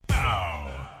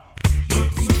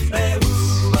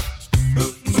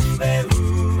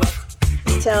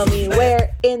Tell me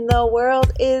where in the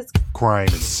world is crime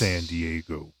in San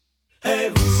Diego?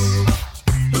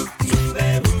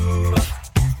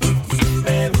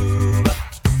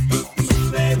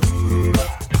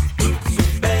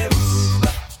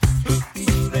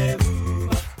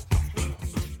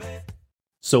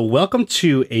 So welcome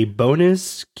to a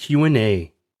bonus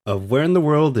Q&A of where in the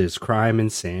world is crime in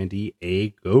San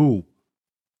Diego.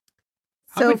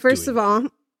 So first of all,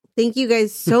 thank you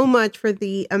guys so much for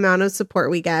the amount of support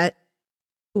we get.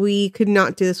 We could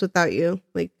not do this without you,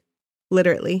 like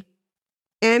literally.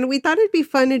 And we thought it'd be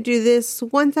fun to do this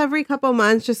once every couple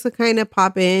months just to kind of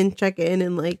pop in, check in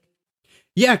and like.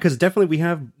 Yeah, because definitely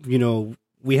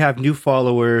we have new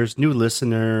followers, new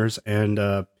listeners,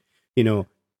 and,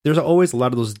 there's always a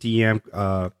lot of those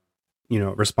DM,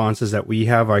 responses that we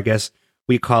have. I guess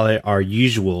we call it our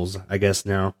usuals, I guess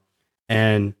now.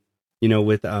 And,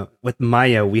 with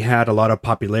Maya, we had a lot of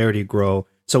popularity grow.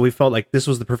 So we felt like this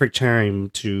was the perfect time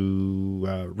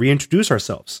to reintroduce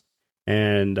ourselves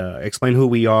and explain who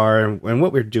we are and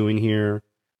what we're doing here.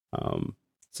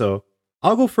 So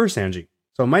I'll go first, Angie.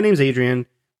 So my name's Adrian,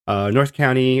 North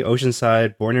County,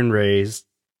 Oceanside, born and raised.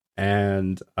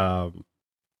 And,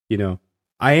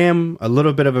 I am a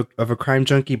little bit of a crime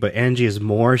junkie, but Angie is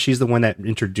more. She's the one that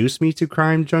introduced me to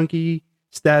crime junkie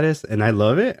status, and I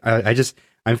love it.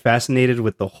 I'm fascinated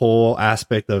with the whole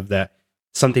aspect of that.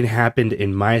 Something happened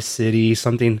in my city,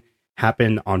 something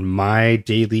happened on my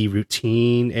daily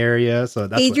routine area. So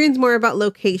that's Adrian's more about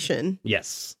location.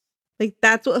 Yes. Like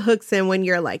that's what hooks him when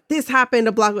you're like, this happened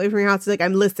a block away from your house. He's like,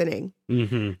 I'm listening.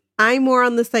 Mm-hmm. I'm more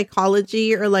on the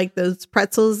psychology or like those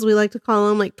pretzels we like to call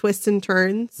them, like twists and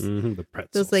turns. Mm-hmm, the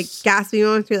pretzels. Those like gaspy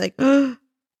moments. You're like, oh,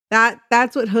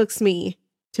 that's what hooks me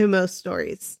to most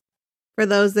stories. For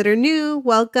those that are new,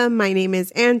 welcome. My name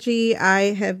is Angie.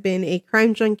 I have been a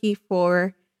crime junkie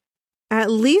for at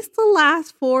least the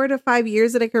last 4 to 5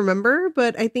 years that I can remember.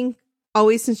 But I think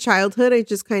always since childhood, I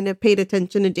just kind of paid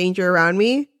attention to danger around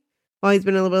me. Always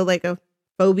been a little bit like a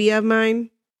phobia of mine,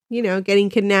 getting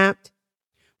kidnapped.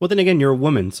 Well, then again, you're a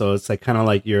woman, so it's like kind of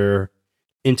like your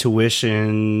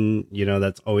intuition,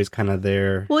 that's always kind of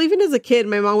there. Well, even as a kid,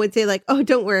 my mom would say like, oh,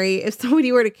 don't worry. If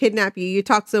somebody were to kidnap you, you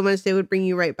talk so much, they would bring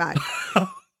you right back.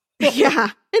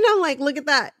 Yeah. And I'm like, look at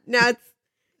that. Now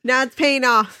it's paying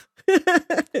off.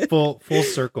 full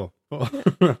circle.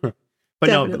 But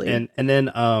Definitely. No, and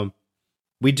then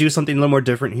we do something a little more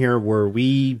different here where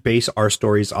we base our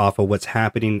stories off of what's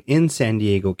happening in San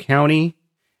Diego County.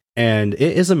 And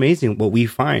it is amazing what we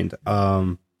find.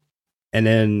 And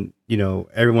then,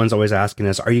 everyone's always asking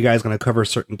us, are you guys going to cover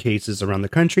certain cases around the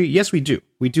country? Yes, we do.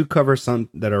 We do cover some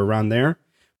that are around there.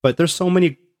 But there's so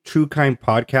many true crime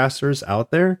podcasters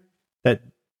out there that,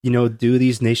 do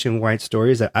these nationwide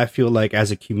stories that I feel like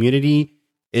as a community,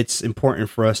 it's important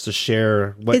for us to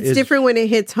share it's different when it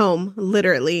hits home,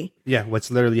 literally. Yeah,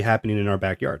 what's literally happening in our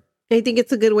backyard. I think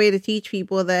it's a good way to teach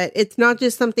people that it's not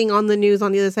just something on the news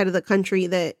on the other side of the country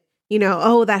that,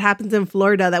 that happens in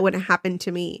Florida. That wouldn't happen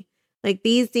to me. Like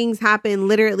these things happen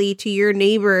literally to your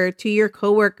neighbor, to your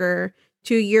coworker,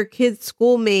 to your kid's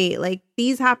schoolmate. Like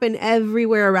these happen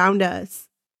everywhere around us.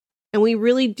 And we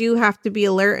really do have to be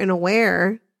alert and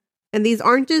aware. And these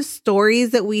aren't just stories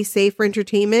that we say for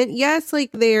entertainment. Yes,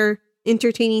 like they're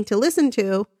entertaining to listen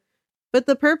to. But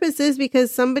the purpose is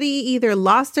because somebody either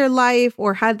lost their life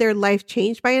or had their life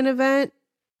changed by an event.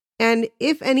 And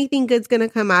if anything good's going to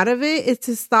come out of it, it's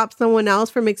to stop someone else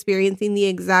from experiencing the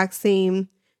exact same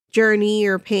journey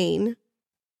or pain.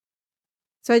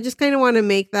 So I just kind of want to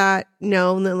make that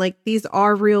known that like these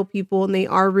are real people and they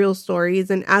are real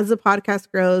stories. And as the podcast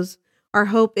grows, our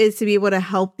hope is to be able to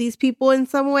help these people in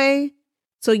some way.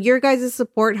 So your guys'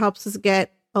 support helps us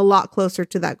get a lot closer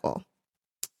to that goal.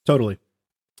 Totally.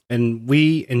 And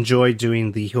we enjoy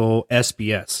doing the whole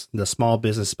SBS, the Small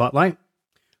Business Spotlight.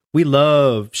 We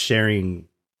love sharing,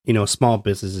 small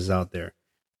businesses out there.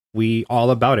 We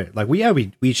all about it. Like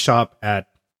we shop at,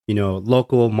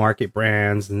 local market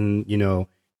brands and,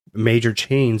 major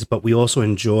chains, but we also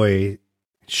enjoy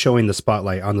showing the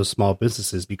spotlight on those small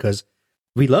businesses because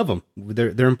we love them.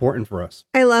 They're important for us.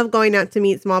 I love going out to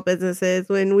meet small businesses.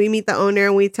 When we meet the owner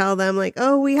and we tell them like,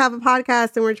 oh, we have a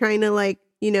podcast and we're trying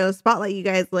to spotlight you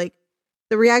guys, like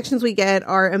the reactions we get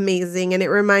are amazing. And it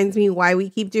reminds me why we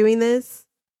keep doing this.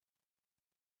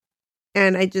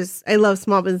 And I love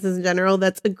small business in general.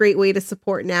 That's a great way to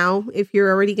support now. If you're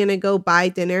already going to go buy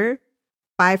dinner,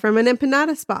 buy from an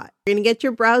empanada spot. You're going to get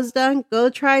your brows done. Go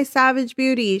try Savage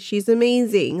Beauty. She's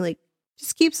amazing. Like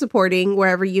just keep supporting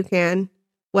wherever you can.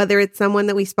 Whether it's someone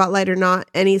that we spotlight or not,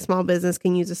 any small business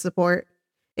can use the support.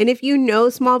 And if you know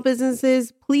small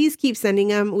businesses, please keep sending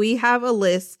them. We have a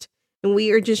list And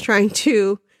we are just trying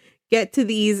to get to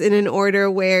these in an order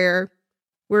where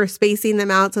we're spacing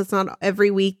them out so it's not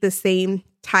every week the same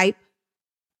type.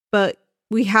 But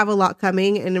we have a lot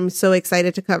coming, and I'm so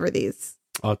excited to cover these.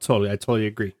 Oh, totally. I totally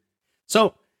agree.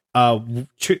 So,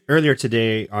 earlier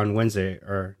today on Wednesday,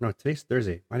 or no, today's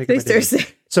Thursday. Today's Thursday.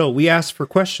 So we asked for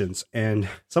questions, and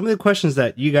some of the questions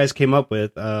that you guys came up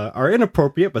with are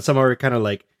inappropriate, but some are kind of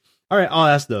like, all right, I'll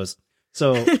ask those.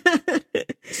 So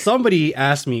somebody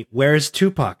asked me, where's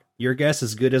Tupac? Your guess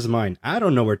is as good as mine. I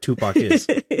don't know where Tupac is.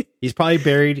 He's probably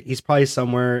buried. He's probably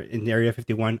somewhere in Area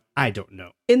 51. I don't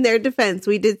know. In their defense,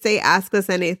 we did say, ask us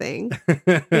anything.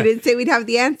 We didn't say we'd have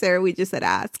the answer. We just said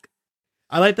ask.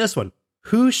 I like this one.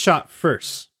 Who shot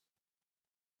first?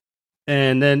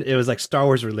 And then it was like Star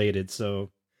Wars related.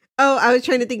 So, oh, I was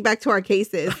trying to think back to our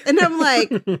cases, and I'm like,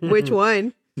 which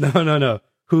one? No.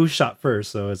 Who shot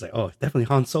first? So it's like, oh, definitely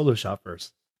Han Solo shot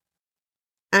first.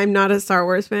 I'm not a Star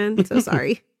Wars fan, so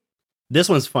sorry. This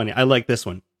one's funny. I like this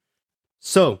one.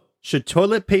 So, should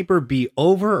toilet paper be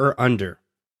over or under?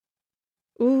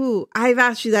 Ooh, I've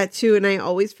asked you that too, and I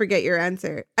always forget your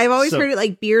answer. I've always heard it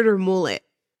like beard or mullet.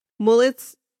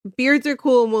 Beards are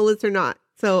cool, mullets are not.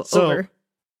 So over.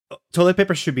 Toilet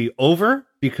paper should be over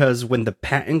because when the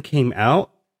patent came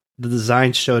out, the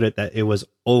design showed it that it was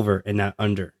over and not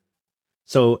under.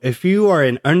 So if you are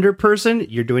an under person,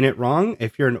 you're doing it wrong.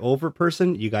 If you're an over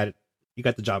person, you got it. You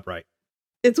got the job right.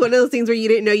 It's one of those things where you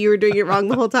didn't know you were doing it wrong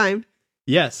the whole time.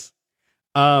 Yes.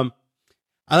 I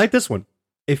like this one.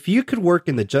 If you could work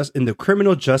in the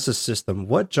criminal justice system,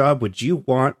 what job would you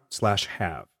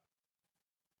want/have?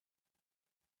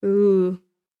 Ooh.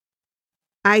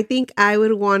 I think I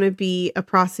would want to be a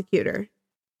prosecutor.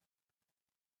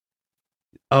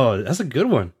 Oh, that's a good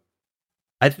one.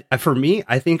 For me,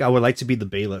 I think I would like to be the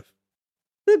bailiff.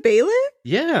 The bailiff?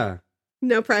 Yeah.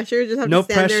 No pressure. Just have no to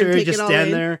stand pressure. there and take Just it all stand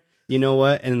in. there. You know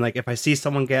what? And like, if I see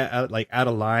someone get out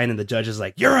of line, and the judge is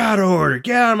like, "You're out of order.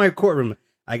 Get out of my courtroom,"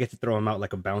 I get to throw him out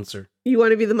like a bouncer. You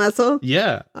want to be the muscle?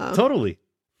 Yeah, totally.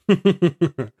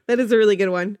 That is a really good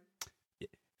one.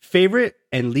 Favorite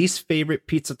and least favorite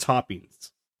pizza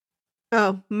toppings?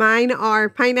 Oh, mine are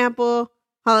pineapple,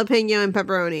 jalapeno, and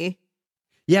pepperoni.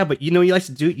 Yeah, but you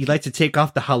like to take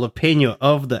off the jalapeno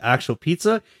of the actual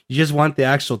pizza. You just want the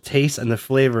actual taste and the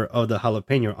flavor of the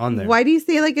jalapeno on there. Why do you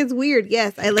say like it's weird?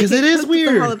 Yes, I like it. 'Cause it is cooked with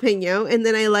weird. the jalapeno, and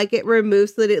then I like it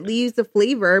removed so that it leaves the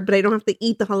flavor, but I don't have to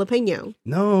eat the jalapeno.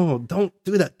 No, don't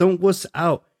do that. Don't wuss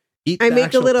out. Eat I the make a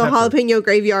actual little pepper. jalapeno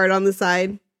graveyard on the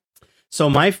side. So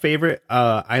my favorite,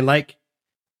 I like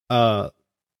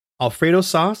Alfredo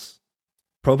sauce,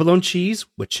 provolone cheese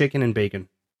with chicken and bacon.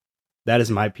 That is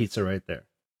my pizza right there.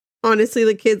 Honestly,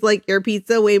 the kids like your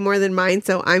pizza way more than mine,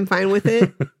 so I'm fine with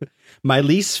it. My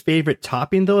least favorite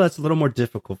topping, though, that's a little more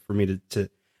difficult for me to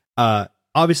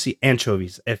obviously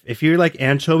anchovies. If you like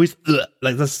anchovies,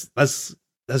 like that's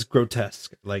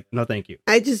grotesque. Like, no, thank you.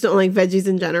 I just don't like veggies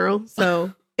in general,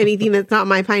 so anything that's not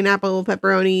my pineapple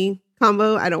pepperoni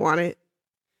combo, I don't want it.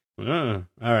 All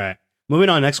right. Moving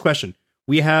on. Next question.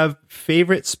 We have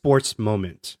favorite sports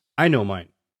moment. I know mine.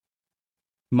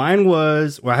 Mine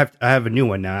was, well, I have a new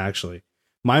one now, actually.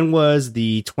 Mine was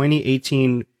the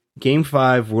 2018 Game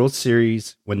 5 World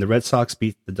Series when the Red Sox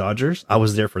beat the Dodgers. I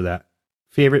was there for that.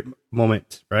 Favorite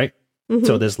moment, right? Mm-hmm.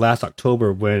 So this last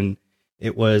October when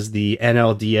it was the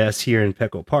NLDS here in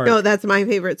Petco Park. No, that's my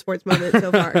favorite sports moment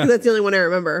so far. 'Cause that's the only one I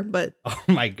remember. But oh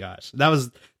my gosh,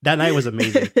 that night was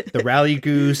amazing. The rally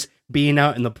goose being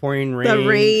out in the pouring rain. The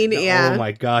rain, yeah. Oh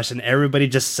my gosh, and everybody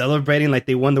just celebrating like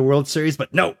they won the World Series.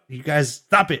 But no, you guys,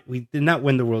 stop it. We did not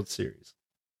win the World Series.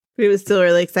 it was still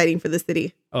really exciting for the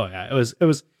city. Oh yeah, it was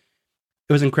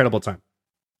an incredible time.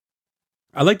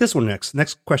 I like this one next.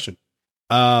 Next question.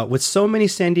 With so many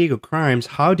San Diego crimes,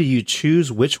 how do you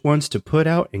choose which ones to put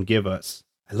out and give us?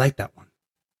 I like that one.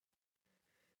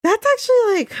 That's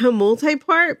actually like a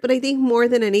multi-part, but I think more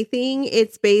than anything,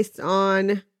 it's based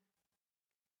on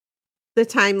the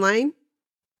timeline,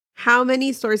 how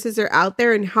many sources are out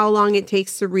there, and how long it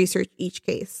takes to research each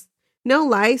case. No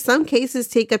lie, some cases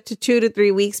take up to 2 to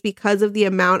 3 weeks because of the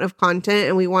amount of content,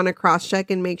 and we want to cross-check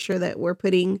and make sure that we're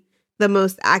putting the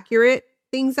most accurate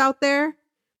things out there.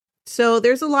 So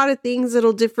there's a lot of things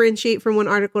that'll differentiate from one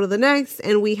article to the next,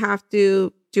 and we have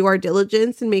to do our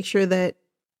diligence and make sure that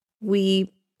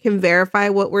we can verify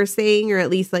what we're saying, or at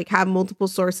least like have multiple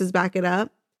sources back it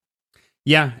up.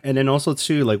 Yeah, and then also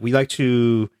too, like we like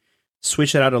to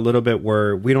switch it out a little bit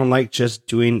where we don't like just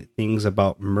doing things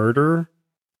about murder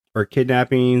or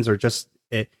kidnappings or just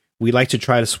it. We like to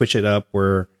try to switch it up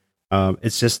where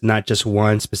it's just not just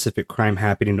one specific crime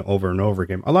happening over and over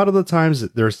again. A lot of the times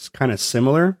they're kind of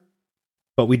similar,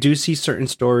 but we do see certain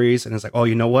stories, and it's like, oh,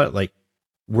 you know what? Like,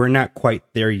 we're not quite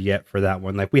there yet for that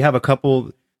one. Like, we have a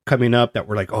couple coming up that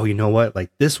we're like, oh, you know what?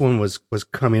 Like, this one was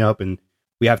coming up, and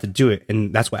we have to do it.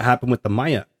 And that's what happened with the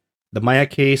Maya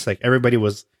case. Like, everybody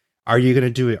was, are you going to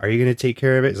do it? Are you going to take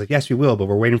care of it? It's like, yes, we will, but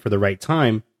we're waiting for the right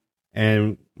time.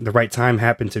 And the right time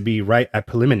happened to be right at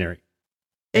preliminary.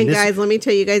 And guys, let me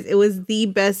tell you guys, it was the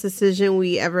best decision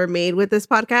we ever made with this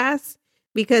podcast,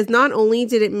 because not only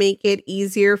did it make it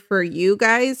easier for you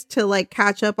guys to like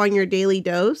catch up on your daily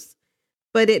dose,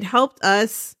 but it helped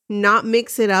us not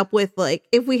mix it up with like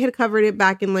if we had covered it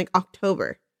back in like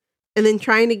October and then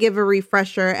trying to give a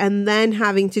refresher and then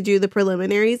having to do the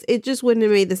preliminaries. It just wouldn't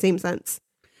have made the same sense.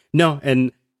 No,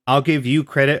 and I'll give you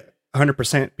credit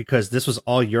 100% because this was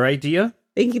all your idea.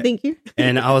 Thank you.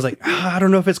 And I was like, I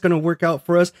don't know if it's going to work out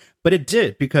for us, but it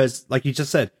did, because like you just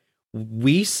said,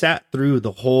 we sat through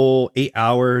the whole 8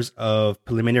 hours of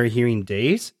preliminary hearing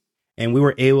days, and we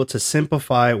were able to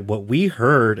simplify what we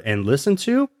heard and listened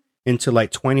to into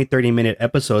like 20, 30-minute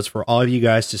episodes for all of you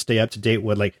guys to stay up to date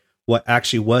with like what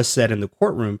actually was said in the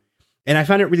courtroom. And I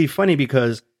found it really funny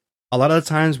because a lot of the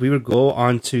times we would go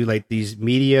on to like these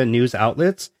media news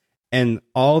outlets, and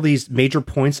all these major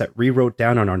points that we wrote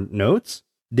down on our notes,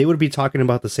 they would be talking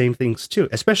about the same things too,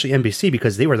 especially NBC,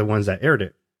 because they were the ones that aired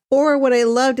it. Or what I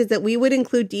loved is that we would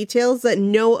include details that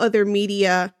no other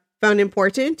media found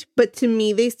important, but to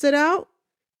me, they stood out.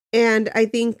 And I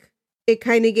think it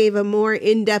kind of gave a more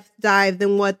in-depth dive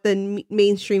than what the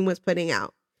mainstream was putting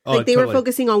out. Like they were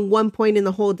focusing on one point in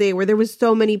the whole day where there was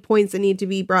so many points that need to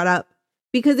be brought up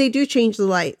because they do change the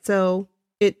light. So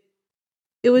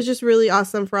it was just really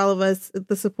awesome for all of us.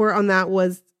 The support on that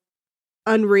was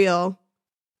unreal.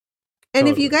 And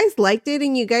if you guys liked it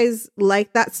and you guys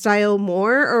like that style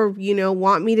more, or, you know,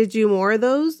 want me to do more of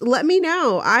those, let me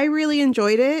know. I really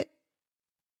enjoyed it.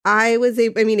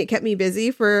 It kept me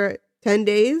busy for 10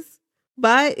 days,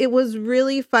 but it was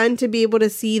really fun to be able to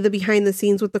see the behind the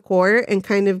scenes with the court and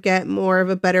kind of get more of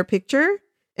a better picture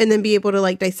and then be able to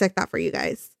like dissect that for you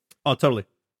guys. Oh, totally.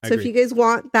 So if you guys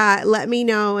want that, let me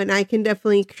know, and I can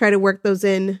definitely try to work those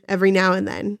in every now and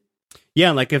then. Yeah,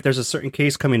 like if there's a certain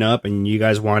case coming up and you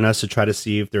guys want us to try to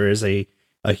see if there is a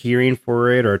hearing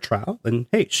for it or a trial, then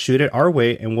hey, shoot it our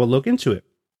way and we'll look into it.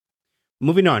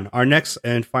 Moving on, our next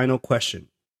and final question.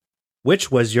 Which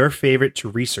was your favorite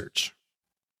to research?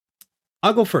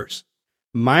 I'll go first.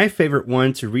 My favorite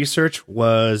one to research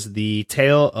was the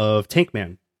tale of Tank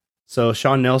Man. So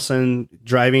Sean Nelson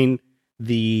driving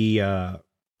the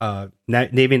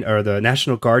Navy or the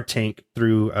National Guard tank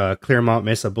through Claremont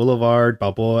Mesa Boulevard,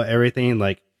 Balboa, everything.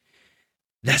 Like,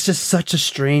 that's just such a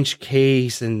strange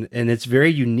case, and it's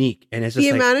very unique. And it's just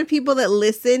the amount of people that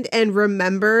listened and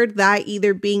remembered that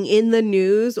either being in the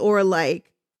news or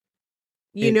like,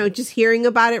 just hearing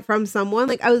about it from someone.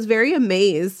 Like, I was very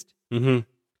amazed. Mm-hmm.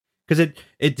 Because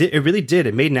it really did.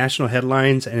 It made national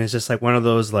headlines, and it's just like one of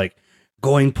those like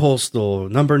going postal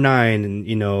 #9, and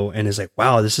and it's like,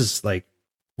 wow, this is like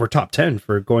we're top 10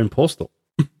 for going postal,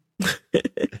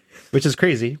 which is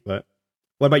crazy. But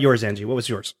what about yours, Angie? What was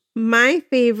yours? My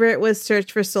favorite was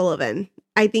Search for Sullivan.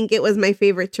 I think it was my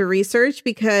favorite to research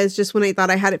because just when I thought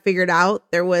I had it figured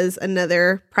out, there was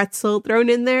another pretzel thrown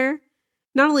in there.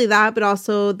 Not only that, but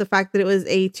also the fact that it was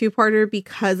a two-parter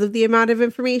because of the amount of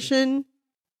information.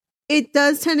 It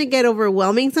does tend to get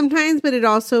overwhelming sometimes, but it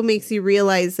also makes you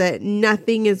realize that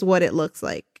nothing is what it looks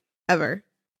like ever.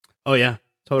 Oh, yeah,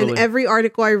 totally. And every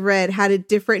article I read had a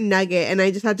different nugget, and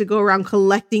I just had to go around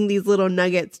collecting these little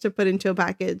nuggets to put into a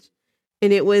package.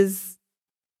 And it was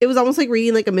almost like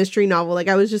reading like a mystery novel. Like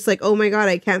I was just like, oh my God,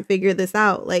 I can't figure this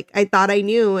out. Like I thought I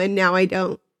knew, and now I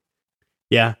don't.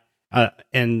 Yeah.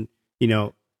 And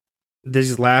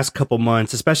these last couple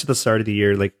months, especially the start of the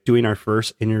year, like doing our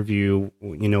first interview,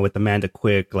 with Amanda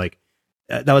Quick, like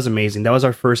that was amazing. That was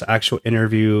our first actual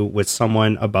interview with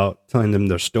someone about telling them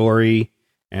their story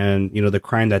and, the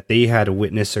crime that they had to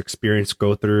witness or experience,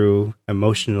 go through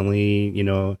emotionally,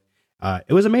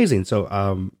 it was amazing.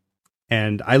 So,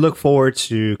 and I look forward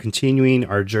to continuing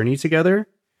our journey together.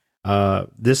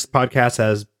 This podcast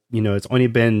has, it's only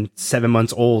been 7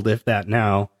 months old, if that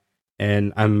now.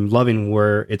 And I'm loving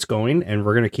where it's going, and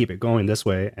we're going to keep it going this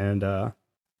way. And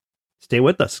stay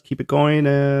with us. Keep it going.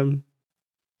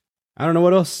 I don't know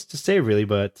what else to say, really,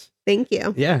 but... Thank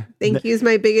you. Yeah. Thank you is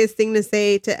my biggest thing to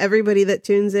say to everybody that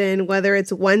tunes in, whether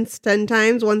it's once, 10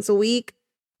 times, once a week.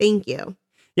 Thank you.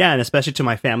 Yeah, and especially to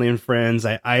my family and friends.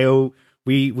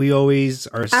 We always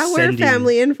are our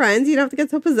family and friends. You don't have to get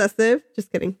so possessive.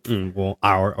 Just kidding.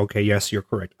 Okay, yes, you're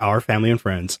correct. Our family and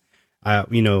friends.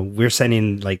 We're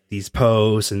sending like these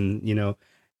posts and,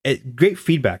 great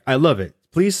feedback. I love it.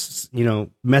 please,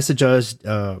 message us,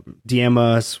 DM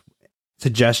us,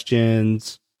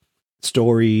 suggestions,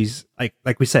 stories.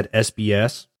 Like we said,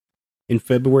 SBS. In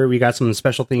February, we got some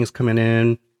special things coming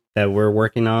in that we're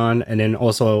working on, and then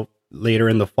also later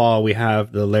in the fall, we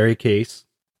have the Larry case,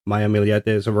 Maya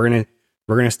Miliete. So we're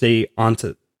gonna stay on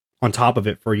top of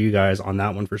it for you guys on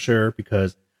that one for sure,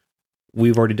 because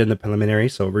we've already done the preliminary,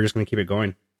 so we're just gonna keep it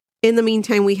going. In the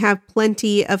meantime, we have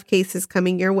plenty of cases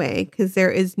coming your way because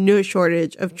there is no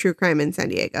shortage of true crime in San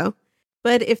Diego.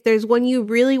 But if there's one you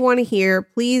really want to hear,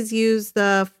 please use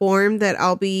the form that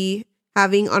I'll be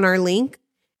having on our link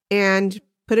and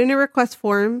put in a request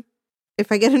form.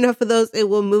 If I get enough of those, it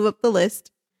will move up the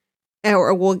list,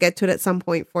 or we'll get to it at some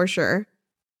point for sure.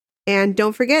 And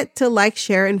don't forget to like,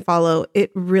 share, and follow.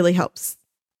 It really helps.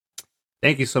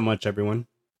 Thank you so much, everyone.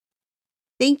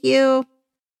 Thank you.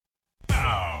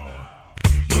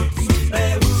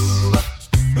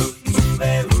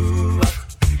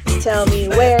 Tell me,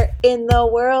 where in the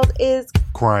world is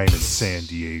Crime in San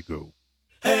Diego.